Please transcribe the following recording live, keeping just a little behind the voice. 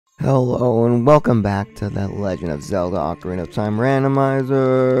Hello and welcome back to The Legend of Zelda Ocarina of Time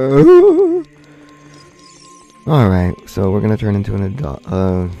Randomizer. Alright, so we're gonna turn into an adult. We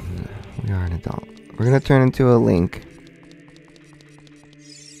are an adult. We're gonna turn into a Link.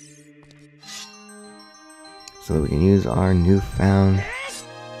 So that we can use our newfound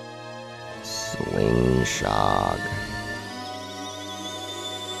slingshot.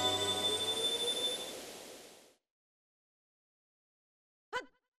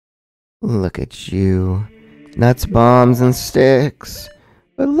 Look at you. Nuts, bombs, and sticks.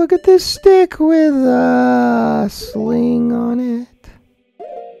 But look at this stick with a sling on it.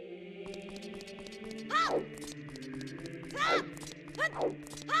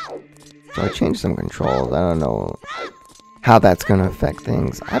 So I changed some controls. I don't know how that's going to affect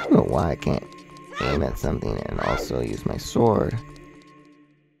things. I don't know why I can't aim at something and also use my sword.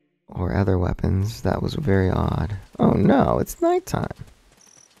 Or other weapons. That was very odd. Oh no, it's nighttime.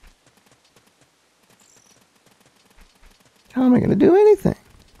 How am I going to do anything?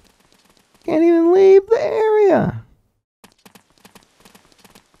 Can't even leave the area.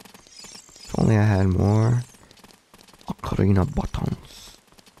 If only I had more Ocarina buttons.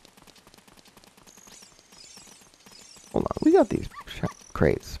 Hold on, we got these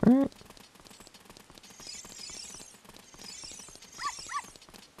crates, right?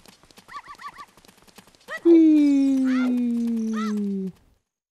 Whee!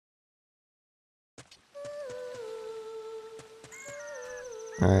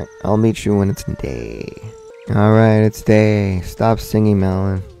 Alright, I'll meet you when it's day. Alright, it's day. Stop singing,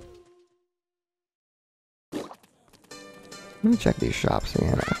 Melon. Let me check these shops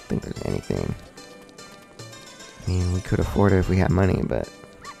again. I don't think there's anything. I mean, we could afford it if we had money, but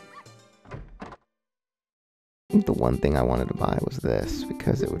I think the one thing I wanted to buy was this,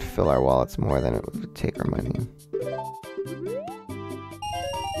 because it would fill our wallets more than it would take our money.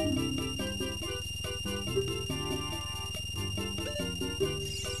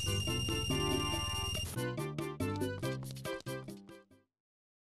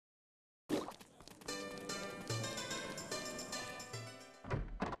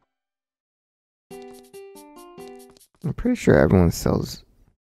 I'm pretty sure everyone is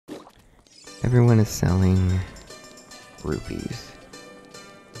selling rupees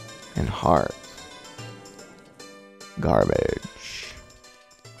and hearts. Garbage.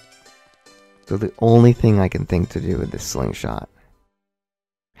 So the only thing I can think to do with this slingshot.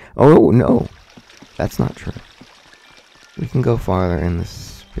 Oh no, that's not true. We can go farther in the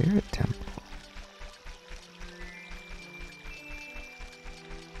spirit temple.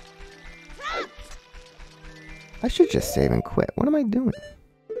 I should just save and quit. What am I doing?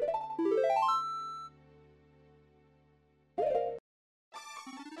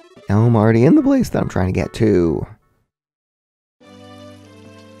 Now I'm already in the place that I'm trying to get to.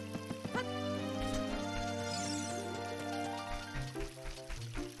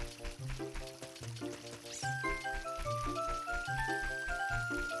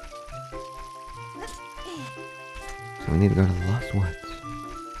 So we need to go to the Lost Woods.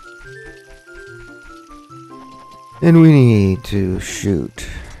 And we need to shoot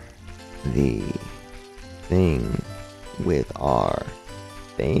the thing with our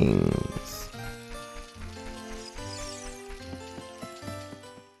things.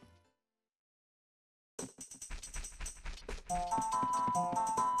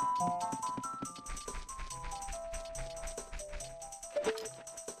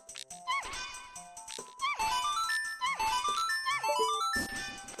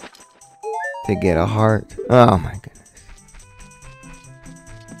 To get a heart. Oh my goodness.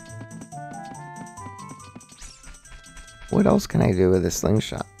 What else can I do with this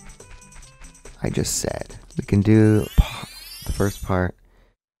slingshot? I just said we can do the first part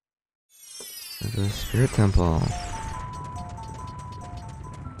of the spirit temple.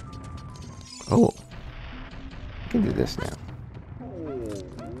 Oh, we can do this now.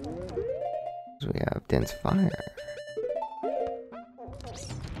 So we have dense fire.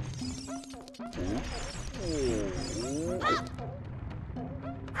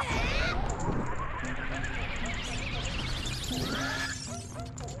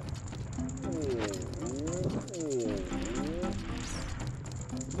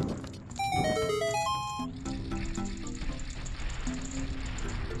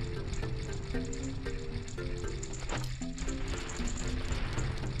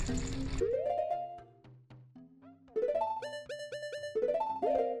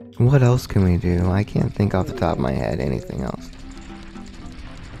 What else can we do? I can't think off the top of my head anything else.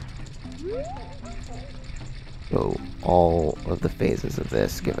 So all of the phases of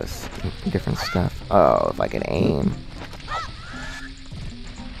this give us different stuff. Oh, if I could aim.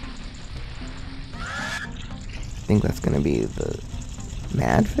 think that's gonna be the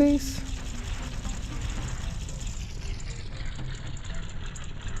mad face?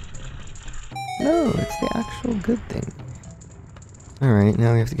 No, it's the actual good thing. Alright,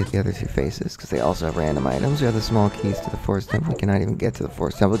 now we have to get the other two faces, because they also have random items. We have the small keys to the forest temple. We cannot even get to the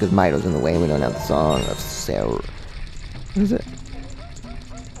forest temple because Mito's in the way and we don't have the song of Sarah. What is it?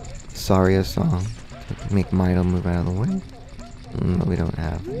 Saria's song. To make Mito move out of the way. But we don't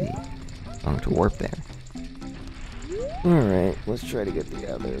have the song to warp there. Alright, let's try to get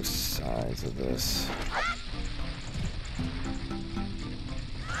the other sides of this.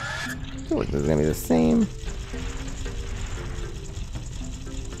 I feel like this is gonna be the same.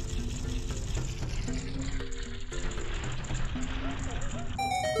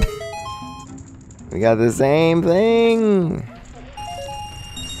 We got the same thing!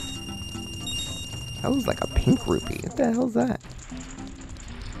 That was like a pink rupee. What the hell's that?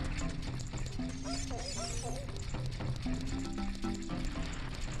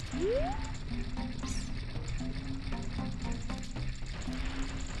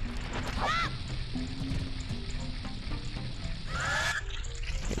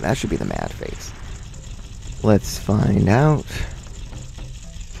 Okay, that should be the mad face. Let's find out.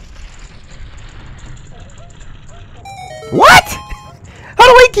 What?! How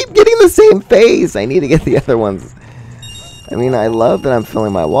do I keep getting the same face? I need to get the other ones. I mean, I love that I'm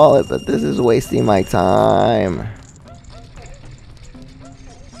filling my wallet, but this is wasting my time.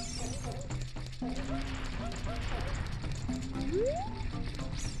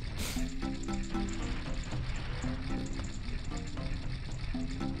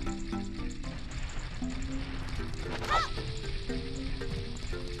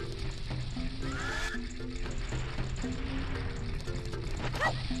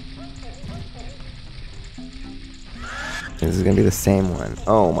 This is gonna be the same one.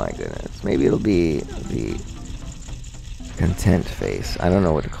 Oh my goodness. Maybe it'll be the content face. I don't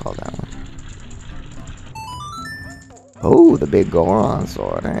know what to call that one. Oh, the big Goron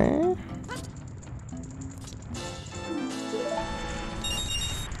sword, eh?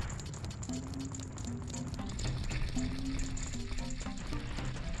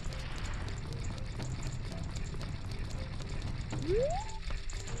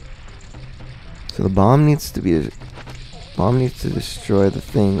 So the bomb needs to be... Bomb needs to destroy the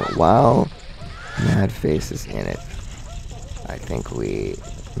thing while Mad Face is in it. I think we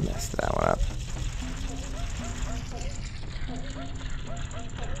messed that one up.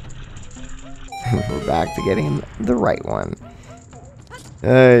 We're back to getting the right one.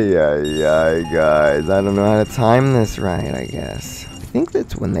 Ay, guys. I don't know how to time this right, I guess. I think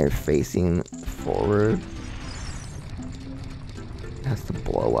that's when they're facing forward. It has to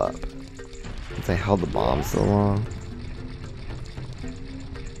blow up. Since I held the bomb so long.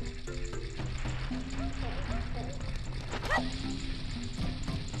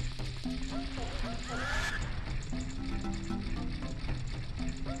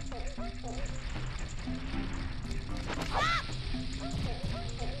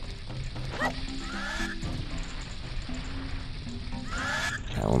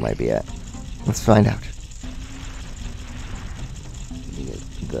 That one might be it. Let's find out.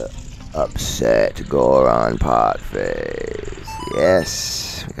 The upset Goron pot face.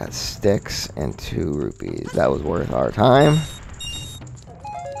 Yes, we got sticks and 2 rupees. That was worth our time.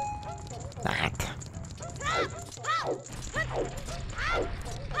 Not.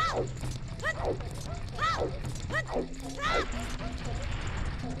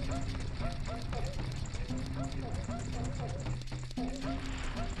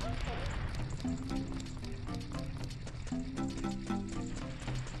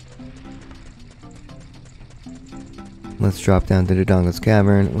 Let's drop down to Dodongo's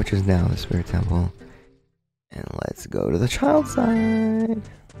Cavern, which is now the Spirit Temple. And let's go to the child side.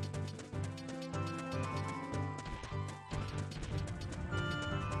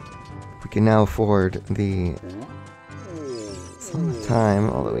 We can now afford the Song of Time,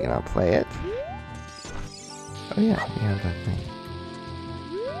 although we cannot play it. Oh yeah, we have that thing.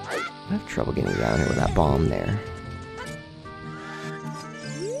 I have trouble getting down here with that bomb there.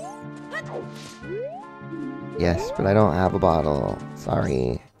 Yes, but I don't have a bottle.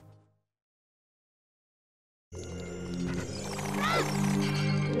 Sorry.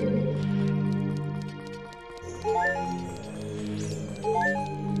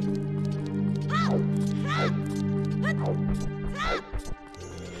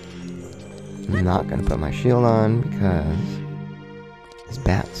 I'm not gonna put my shield on because these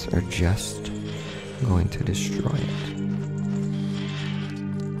bats are just going to destroy it.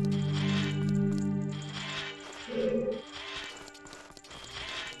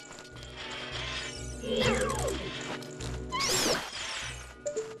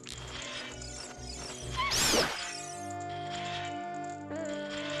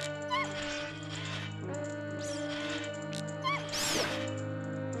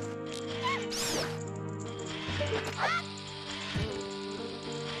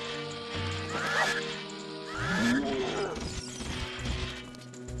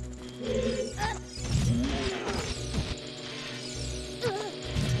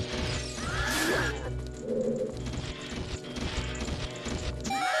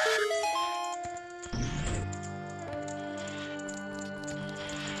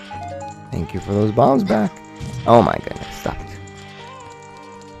 Thank you for those bombs back. Oh my goodness, stop it.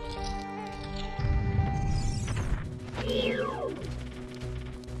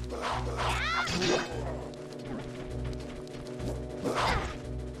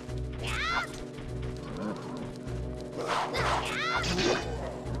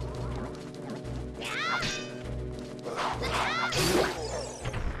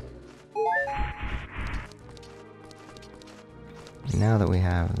 Now that we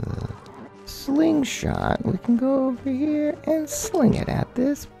have the slingshot, we can go over here and sling it at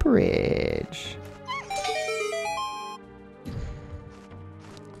this bridge.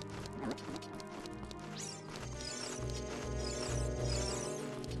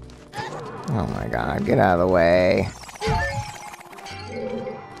 Oh my god, get out of the way.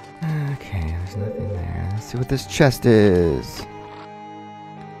 Okay, there's nothing there. Let's see what this chest is.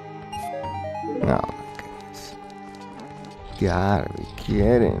 Oh my goodness. Gotta be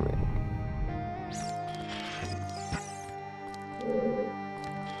kidding me.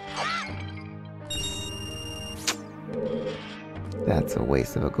 That's a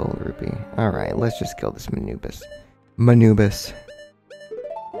waste of a gold rupee. Alright, let's just kill this Manubis. Manubis.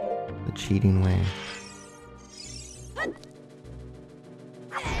 The cheating way.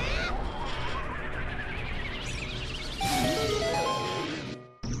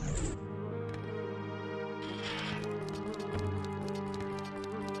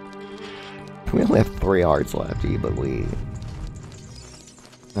 We only have 3 hearts left, you believe.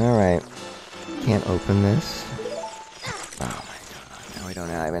 Alright. Can't open this. Oh my god, now we don't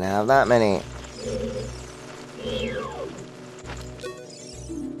even have that many.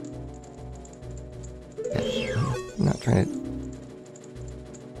 I'm not trying to...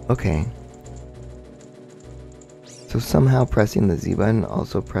 Okay. So somehow pressing the Z button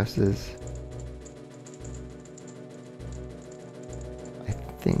also presses... I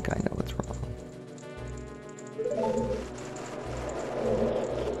think I know what's wrong.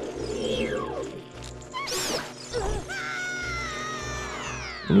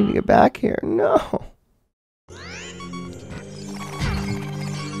 I need to get back here. No.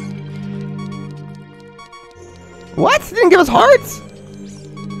 What? They didn't give us hearts?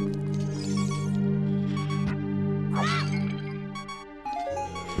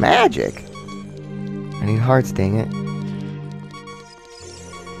 Magic. I need hearts, dang it.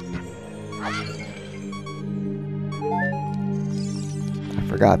 I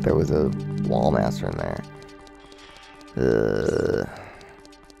forgot there was a wall master in there.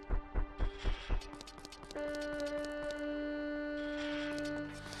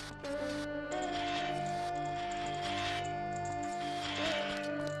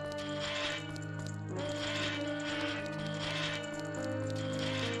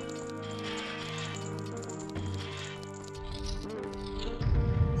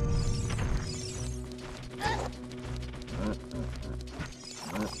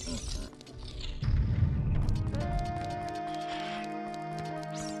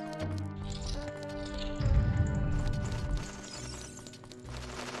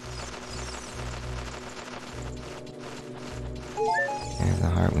 There's the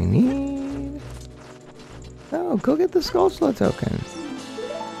heart we need. Oh, go get the Skulltula token.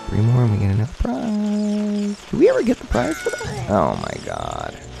 3 more and we get another prize. Do we ever get the prize for that? Oh my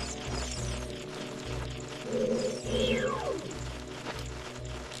god.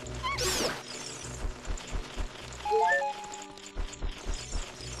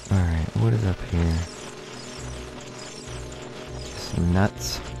 Alright, what is up here? Just some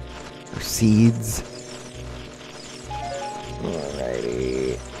nuts. Or seeds.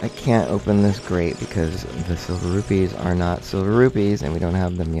 Alrighty. I can't open this grate because the silver rupees are not silver rupees and we don't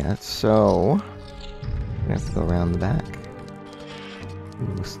have them yet, so we're gonna have to go around the back.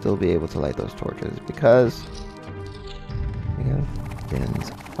 We will still be able to light those torches because we have bins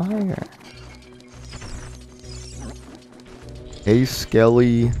of fire. Hey,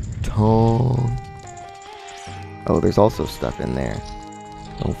 Skelly Tom. Oh, there's also stuff in there.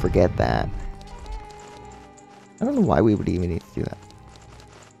 Don't forget that. I don't know why we would even need to do that.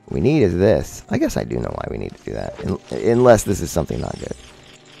 What we need is this. I guess I do know why we need to do that. Unless this is something not good.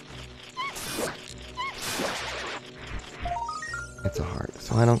 It's a heart,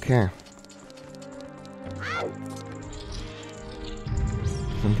 so I don't care.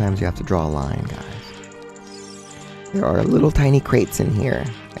 Sometimes you have to draw a line, guys. There are little tiny crates in here,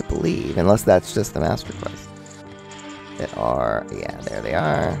 I believe, unless that's just the master quest. That are, yeah, there they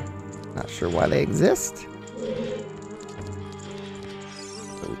are. Not sure why they exist.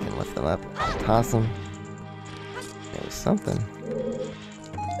 But we can lift them up and toss them. There's something.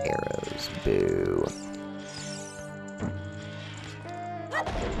 Arrows, boo.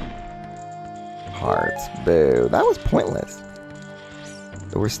 Hearts, boo. That was pointless.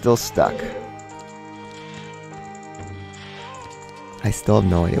 But we're still stuck. I still have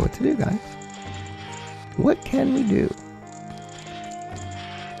no idea what to do, guys. What can we do?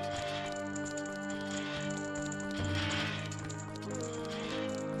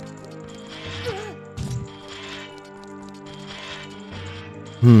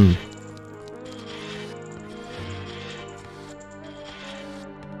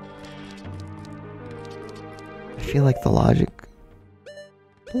 I feel like the logic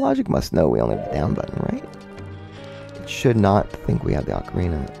must know we only have the down button, right? It should not think we have the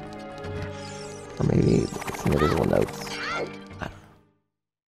ocarina. Or maybe it's invisible notes. I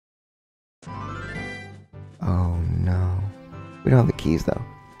don't know. Oh no. We don't have the keys though.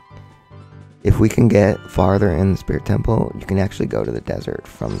 If we can get farther in the Spirit Temple, you can actually go to the desert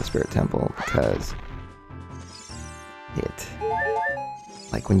from the Spirit Temple because it,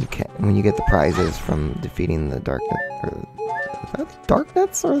 like when you get the prizes from defeating the Darknet, or is that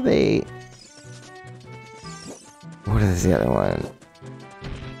Darknets, or are they? What is the other one?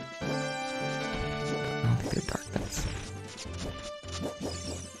 I don't think they're Darknets.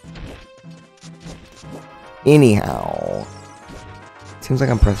 Anyhow, it seems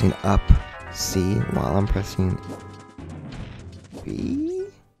like I'm pressing up C while I'm pressing B?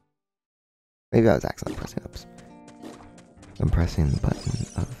 Maybe I was accidentally pressing up. I'm pressing the button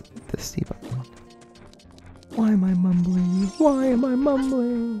of the C button. Why am I mumbling? Why am I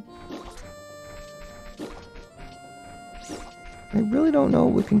mumbling? I really don't know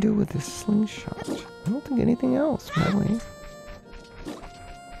what we can do with this slingshot. I don't think anything else, really.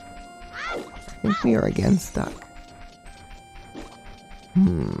 I think we are again stuck.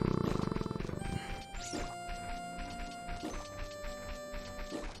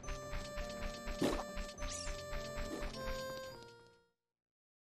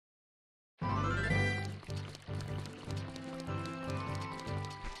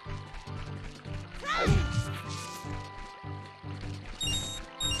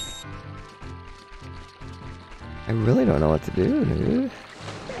 I really don't know what to do, dude.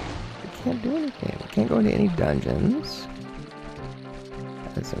 We can't do anything. We can't go into any dungeons.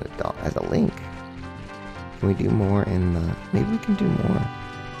 As an adult, as a Link. Can we do more in the... Maybe we can do more.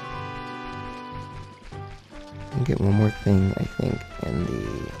 We can get one more thing, I think, in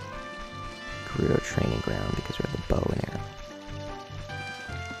the Gerudo Training Ground because we have the bow and arrow.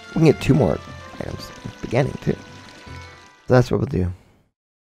 We can get 2 more items at the beginning, too. So that's what we'll do.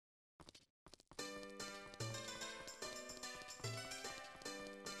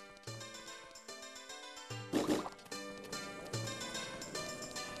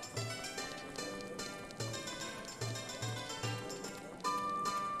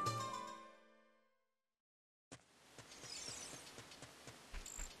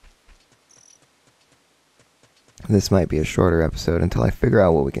 This might be a shorter episode until I figure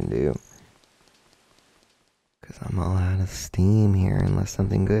out what we can do. Because I'm all out of steam here unless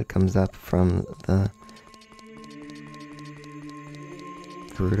something good comes up from the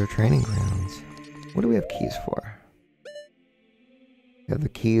Gerudo Training Grounds. What do we have keys for? We have the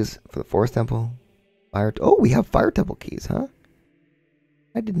keys for the Forest Temple. Oh, we have Fire Temple keys, huh?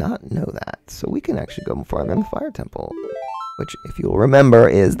 I did not know that. So we can actually go farther in the Fire Temple. Which, if you'll remember,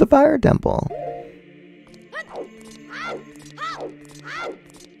 is the Fire Temple.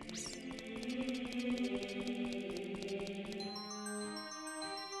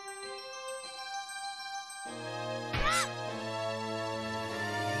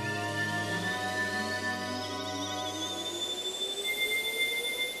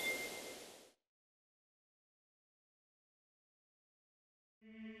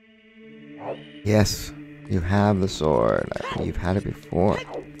 Yes, you have the sword. You've had it before.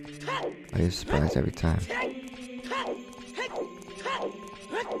 I was surprised every time.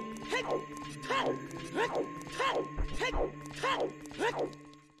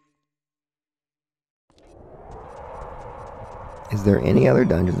 Is there any other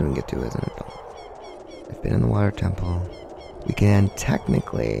dungeons we can get to as an adult? I've been in the Water Temple. We can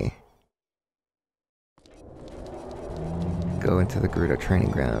technically go into the Gerudo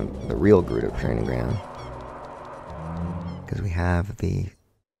Training Ground, the real Gerudo Training Ground, because we have the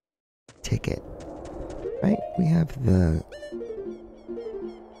ticket, right? We have the...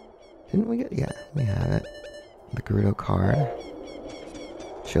 Didn't we get... Yeah, we have it. The Gerudo card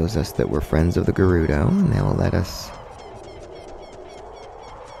shows us that we're friends of the Gerudo, and they will let us.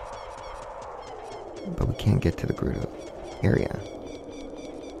 But we can't get to the Gerudo area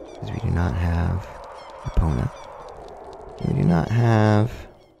because we do not have opponent. We do not have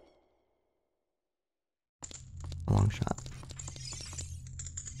a long shot.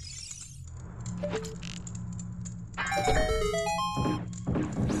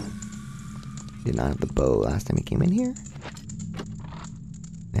 Did not have the bow last time he came in here.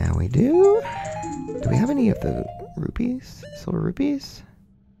 Now we do. Do we have any of the rupees? Silver rupees?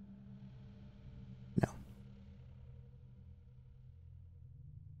 No.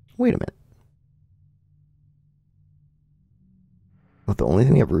 Wait a minute. Well, the only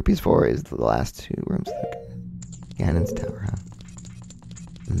thing we have rupees for is the last two rooms. Ganon's Tower, huh?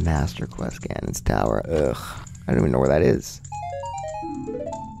 Master Quest Ganon's Tower. Ugh. I don't even know where that is.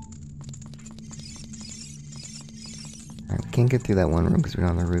 Alright, we can't get through that one room because we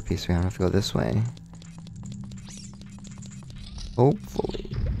don't have the rupees, so we have to go this way.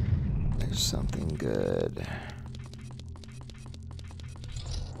 Hopefully, there's something good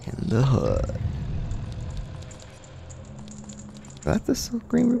in the hood. That's the silk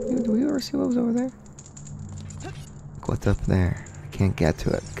green rupee. Do we ever see what was over there? Look what's up there. I can't get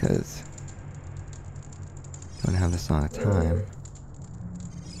to it because I don't have this long a time.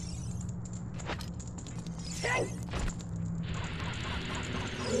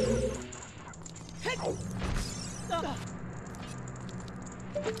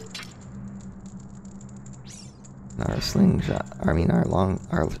 Our slingshot, our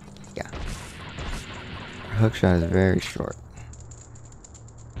hook shot is very short.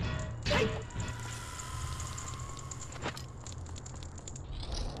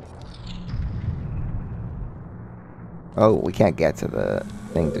 Oh, we can't get to the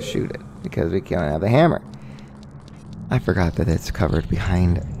thing to shoot it because we can't have the hammer. I forgot that it's covered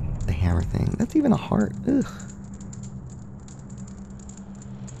behind the hammer thing. That's even a heart. Ugh.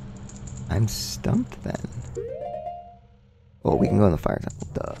 I'm stumped then. Oh, we can go in the fire temple.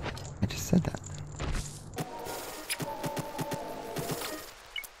 Duh. I just said that.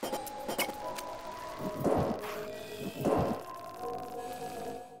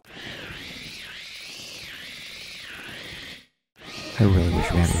 I really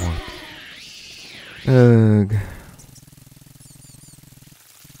wish we had one. Ugh.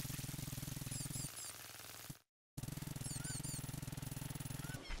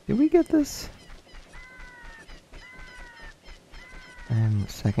 Did we get this? I'm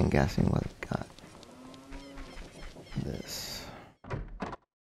second guessing what we got. This.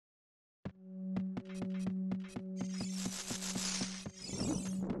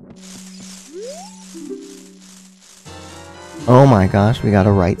 Oh my gosh, we got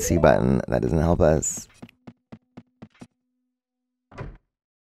a right C button. That doesn't help us.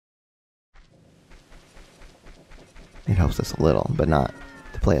 It helps us a little, but not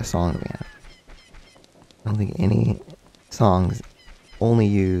to play a song that we have. I don't think any songs only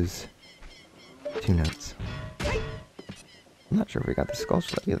use 2 notes. I'm not sure if we got the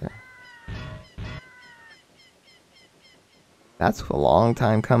sculpture either. That's a long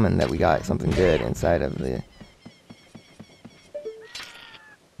time coming that we got something good inside of the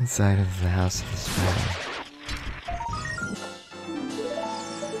House of the Spider.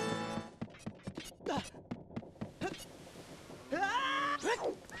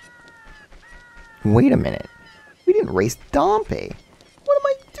 Wait a minute. We didn't race Dompe. What am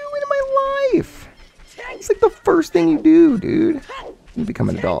I doing in my life? It's like the first thing you do, dude. You become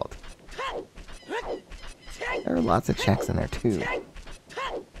an adult. There are lots of checks in there, too.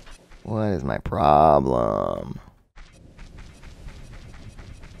 What is my problem?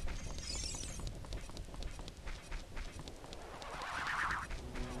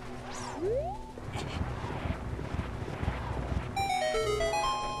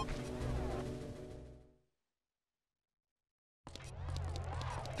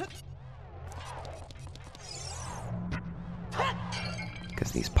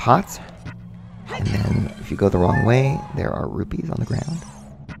 Because these pots, and then if you go the wrong way, there are rupees on the ground.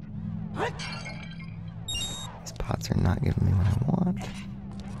 These pots are not giving me what I want.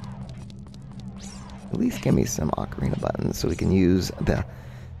 At least give me some Ocarina buttons so we can use the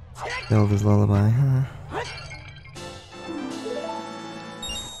Zelda's Lullaby, huh?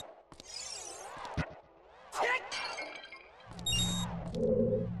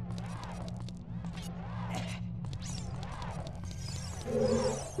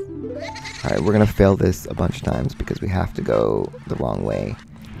 Alright, we're gonna fail this a bunch of times because we have to go the wrong way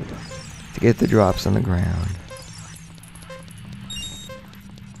to get the drops on the ground.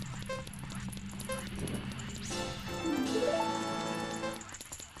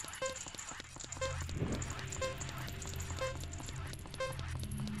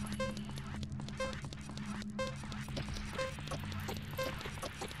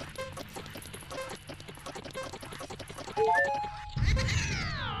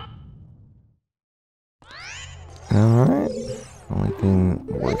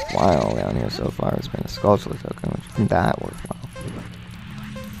 while down here so far has been a Skulltula token, which isn't that worthwhile.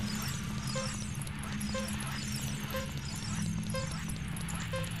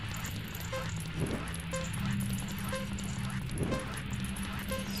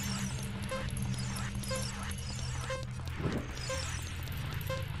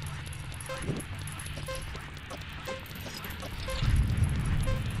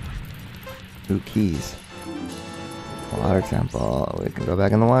 Ooh, keys. Water temple. We can go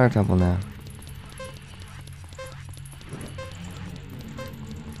back in the water temple now.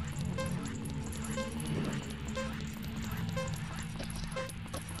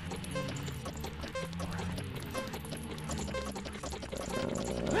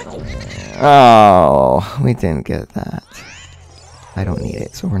 Oh, we didn't get that. I don't need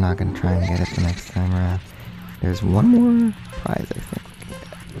it, so we're not going to try and get it the next time around. There's one more prize, I think.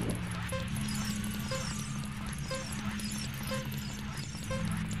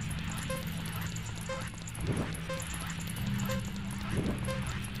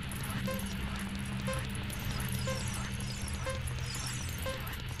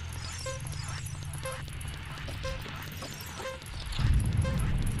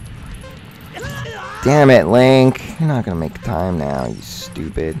 Damn it, Link. You're not gonna make time now, you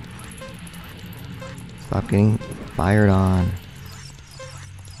stupid. Stop getting fired on.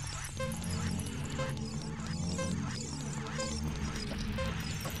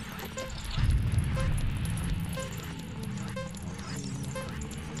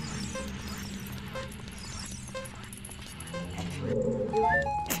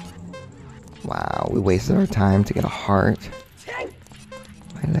 Wow, we wasted our time to get a heart.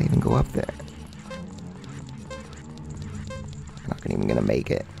 Why did I even go up there? I'm not even gonna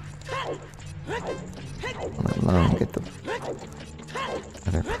make it. Let alone get the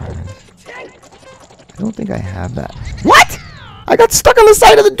other prize. I don't think I have that. What? I got stuck on the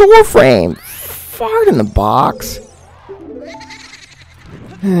side of the door frame. Fart in the box.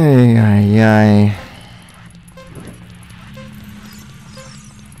 Hey, ay, ay.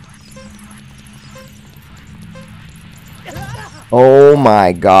 Oh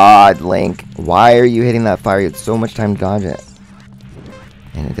my god, Link. Why are you hitting that fire? You had so much time to dodge it.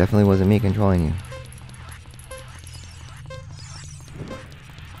 And it definitely wasn't me controlling you.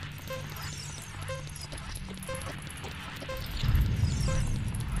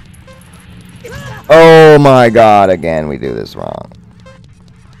 Oh my god, again we do this wrong.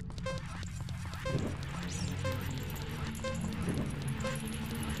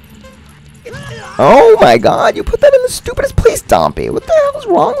 Oh my god, you put that in the stupidest place, Dompy. What the hell is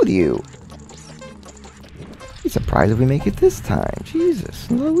wrong with you? Be surprised if we make it this time. Jesus,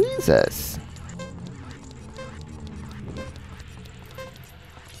 Louises.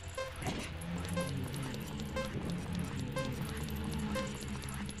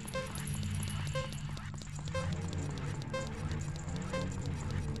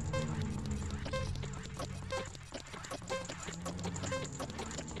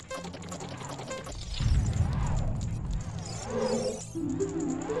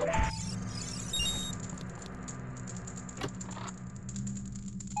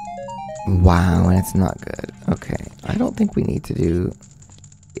 Wow, and it's not good. Okay, I don't think we need to do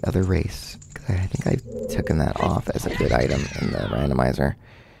the other race, because I think I've taken that off as a good item in the randomizer.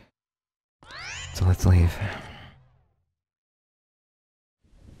 So let's leave.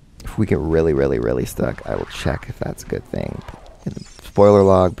 If we get really, really, really stuck, I will check if that's a good thing in the spoiler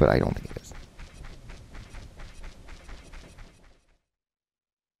log, but I don't think it is.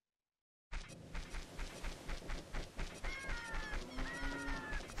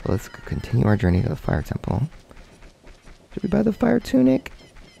 So let's continue our journey to the Fire Temple. Should we buy the Fire Tunic?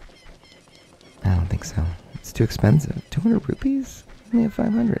 I don't think so. It's too expensive. 200 rupees? Only have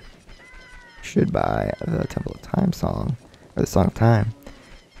 500. Should buy the Temple of Time song, or the Song of Time.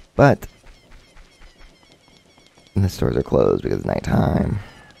 But the stores are closed because it's nighttime.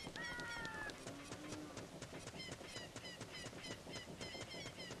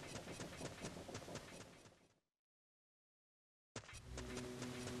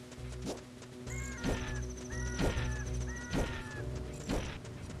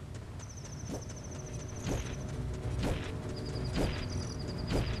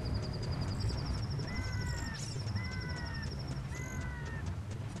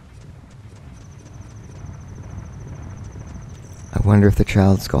 I wonder if the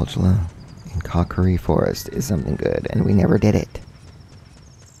child Skulltula in Kakari Forest is something good, and we never did it.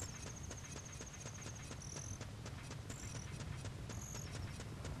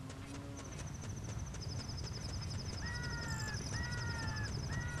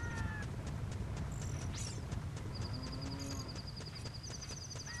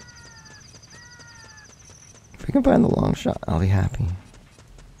 we can find the long shot, I'll be happy.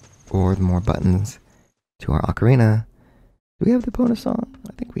 Or the more buttons to our ocarina. Do we have the bonus song?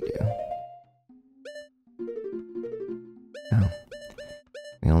 I think we do. No.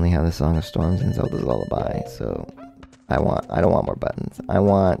 We only have the Song of Storms and Zelda's Lullaby, so I don't want more buttons. I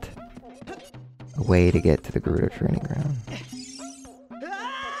want a way to get to the Gerudo Training Ground.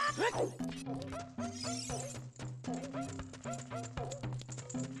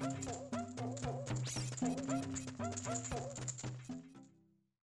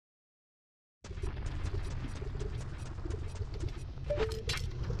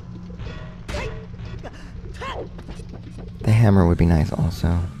 The hammer would be nice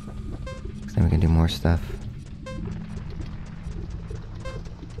also, because then we can do more stuff.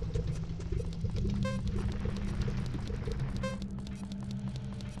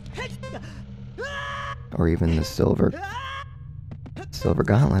 Or even the silver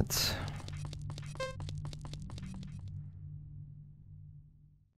gauntlets.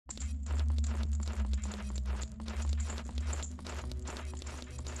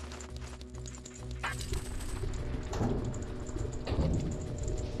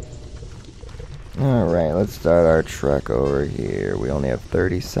 Alright, let's start our trek over here. We only have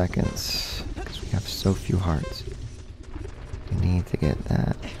 30 seconds because we have so few hearts. We need to get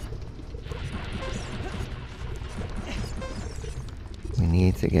that. We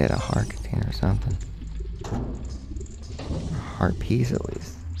need to get a heart container or something. Or a heart piece at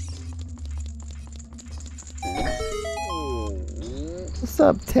least. What's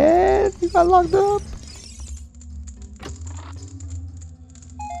up, Ted? You got locked up?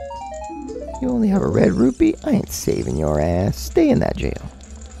 You only have a red rupee? I ain't saving your ass. Stay in that jail.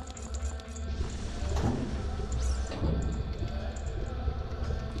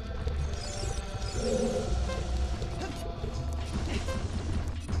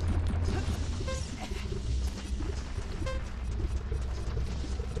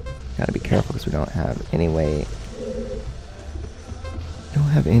 Gotta be careful because we don't have any way. Don't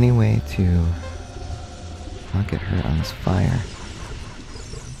have any way to not get hurt on this fire.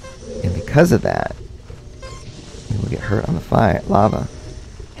 And because of that, we will get hurt on the fire, lava.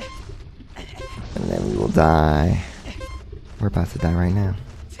 And then we will die. We're about to die right now.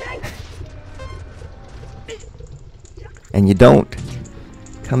 And you don't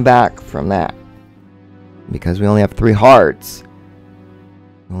come back from that. Because we only have 3 hearts.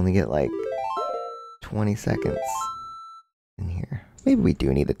 We only get like 20 seconds in here. Maybe we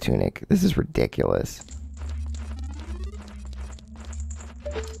do need a tunic. This is ridiculous.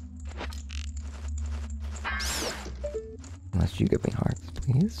 Unless you give me hearts,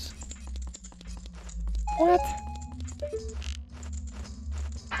 please. What?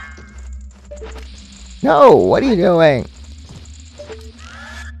 No, what are you doing?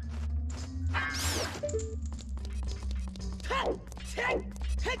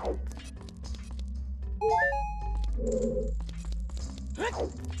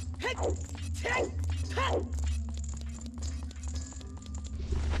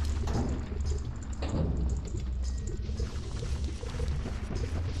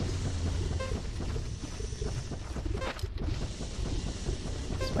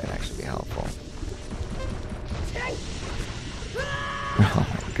 This might actually be helpful. Oh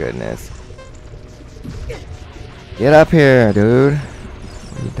my goodness. Get up here, dude.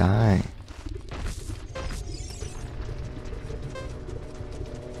 You die.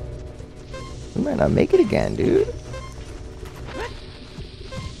 We might not make it again, dude.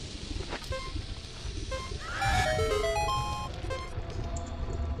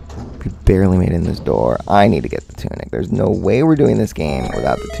 We barely made it in this door. I need to get the tunic. There's no way we're doing this game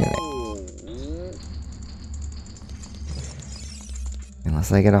without the tunic.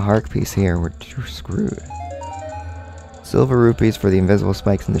 Unless I get a heart piece here, we're screwed. Silver rupees for the invisible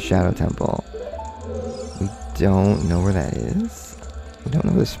spikes in the Shadow Temple. We don't know where that is. We don't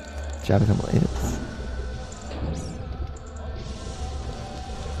know where this Shadow Temple is.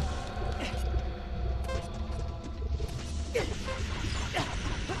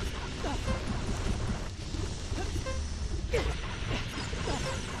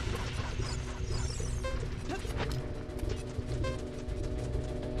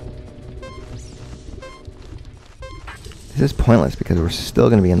 This is pointless because we're still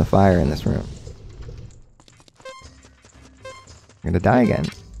going to be in the fire in this room. We're going to die again.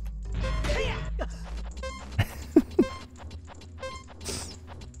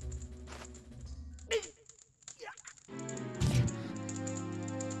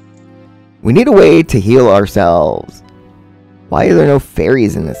 We need a way to heal ourselves. Why are there no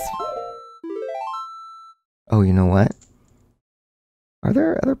fairies in this? Oh, you know what? Are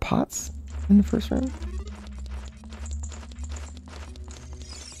there other pots in the first room?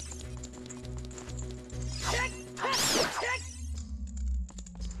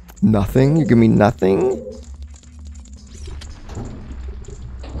 Nothing? You give me nothing?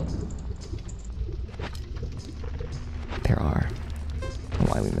 There are. I don't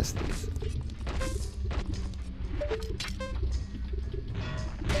know why we missed these.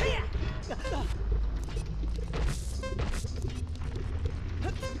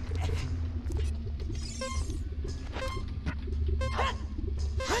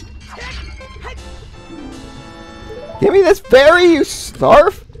 Give me this fairy, you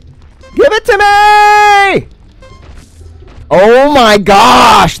snarf! Give it to me! Oh my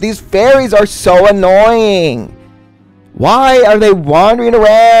gosh! These fairies are so annoying! Why are they wandering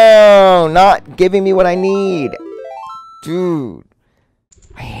around, not giving me what I need? Dude.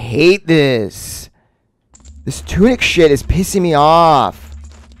 I hate this. This tunic shit is pissing me off.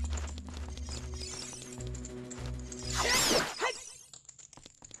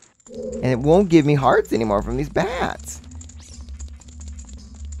 And it won't give me hearts anymore from these bats.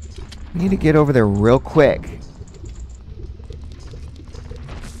 I need to get over there real quick.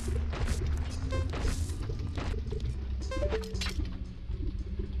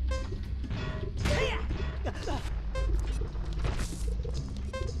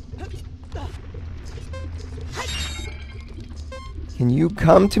 Can you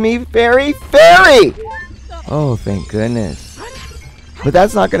come to me, fairy? Fairy! Oh, thank goodness. But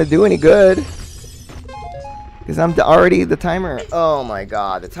that's not going to do any good. Because I'm already the timer. Oh my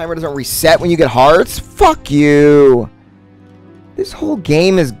god. The timer doesn't reset when you get hearts? Fuck you. This whole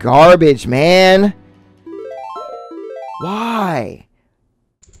game is garbage, man. Why?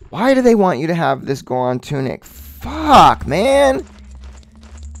 Why do they want you to have this Goron tunic? Fuck, man.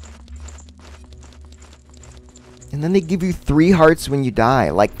 And then they give you 3 hearts when you die.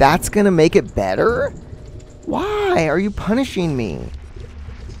 Like, that's going to make it better? Why are you punishing me?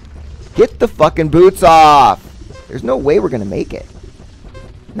 Get the fucking boots off! There's no way we're gonna make it.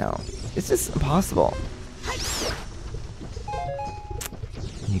 No. It's just impossible. Can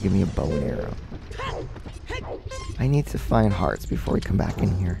you give me a bow and arrow? I need to find hearts before we come back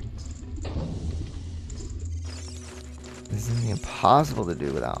in here. This is impossible to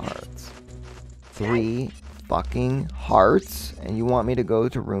do without hearts. 3 fucking hearts? And you want me to go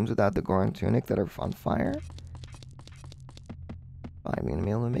to rooms without the Goron tunic that are on fire? I'm gonna be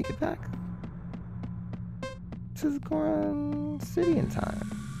able to make it back. This is Goron City in time.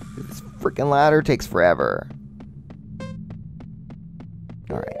 This freaking ladder takes forever.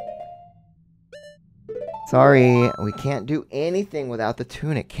 Alright. Sorry, we can't do anything without the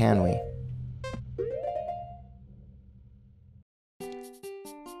tunic, can we?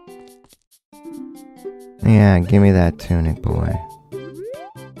 Yeah, give me that tunic, boy.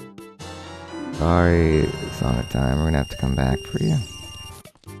 Sorry, it's not a time. We're gonna have to come back for you.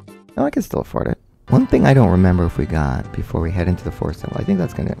 No, I can still afford it. One thing I don't remember if we got before we head into the Forest Temple. I think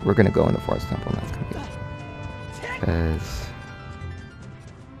that's gonna... We're gonna go in the Forest Temple, and that's gonna be it. Because...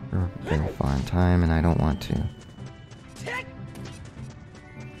 we're very far in time, and I don't want to...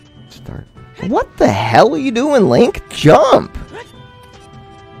 start... What the hell are you doing, Link? Jump!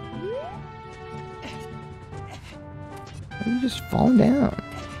 Why are you just falling down?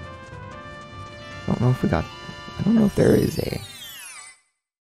 I don't know if we got... I don't know if there is a...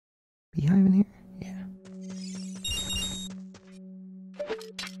 beehive in here? Yeah.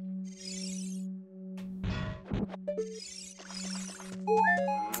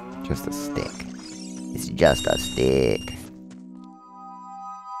 Just a stick. It's just a stick.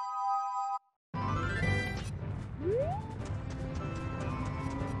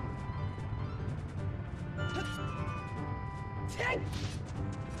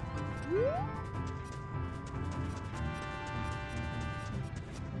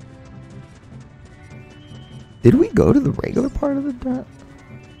 Did we go to the regular part of the dot?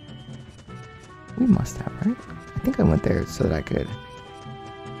 We must have, right? I think I went there so that I could...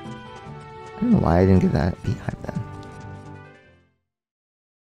 I don't know why I didn't get that beehive then.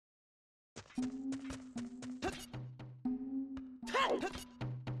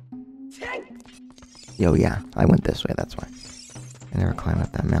 Yo, yeah, I went this way, that's why. I never climbed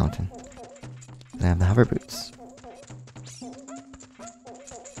up that mountain. And I have the hover boots.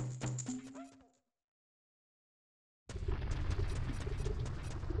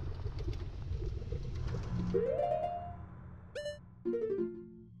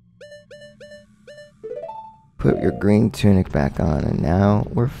 Put your green tunic back on, and now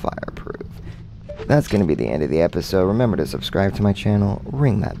we're fireproof. That's going to be the end of the episode. Remember to subscribe to my channel,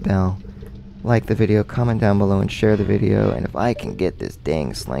 ring that bell, like the video, comment down below, and share the video. And if I can get this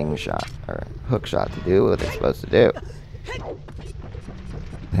dang slingshot, or hook shot to do what it's supposed to do,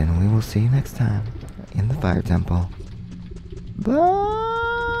 then we will see you next time in the Fire Temple.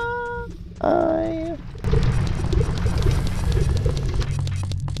 Bye! I...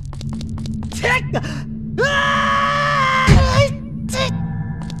 Ah!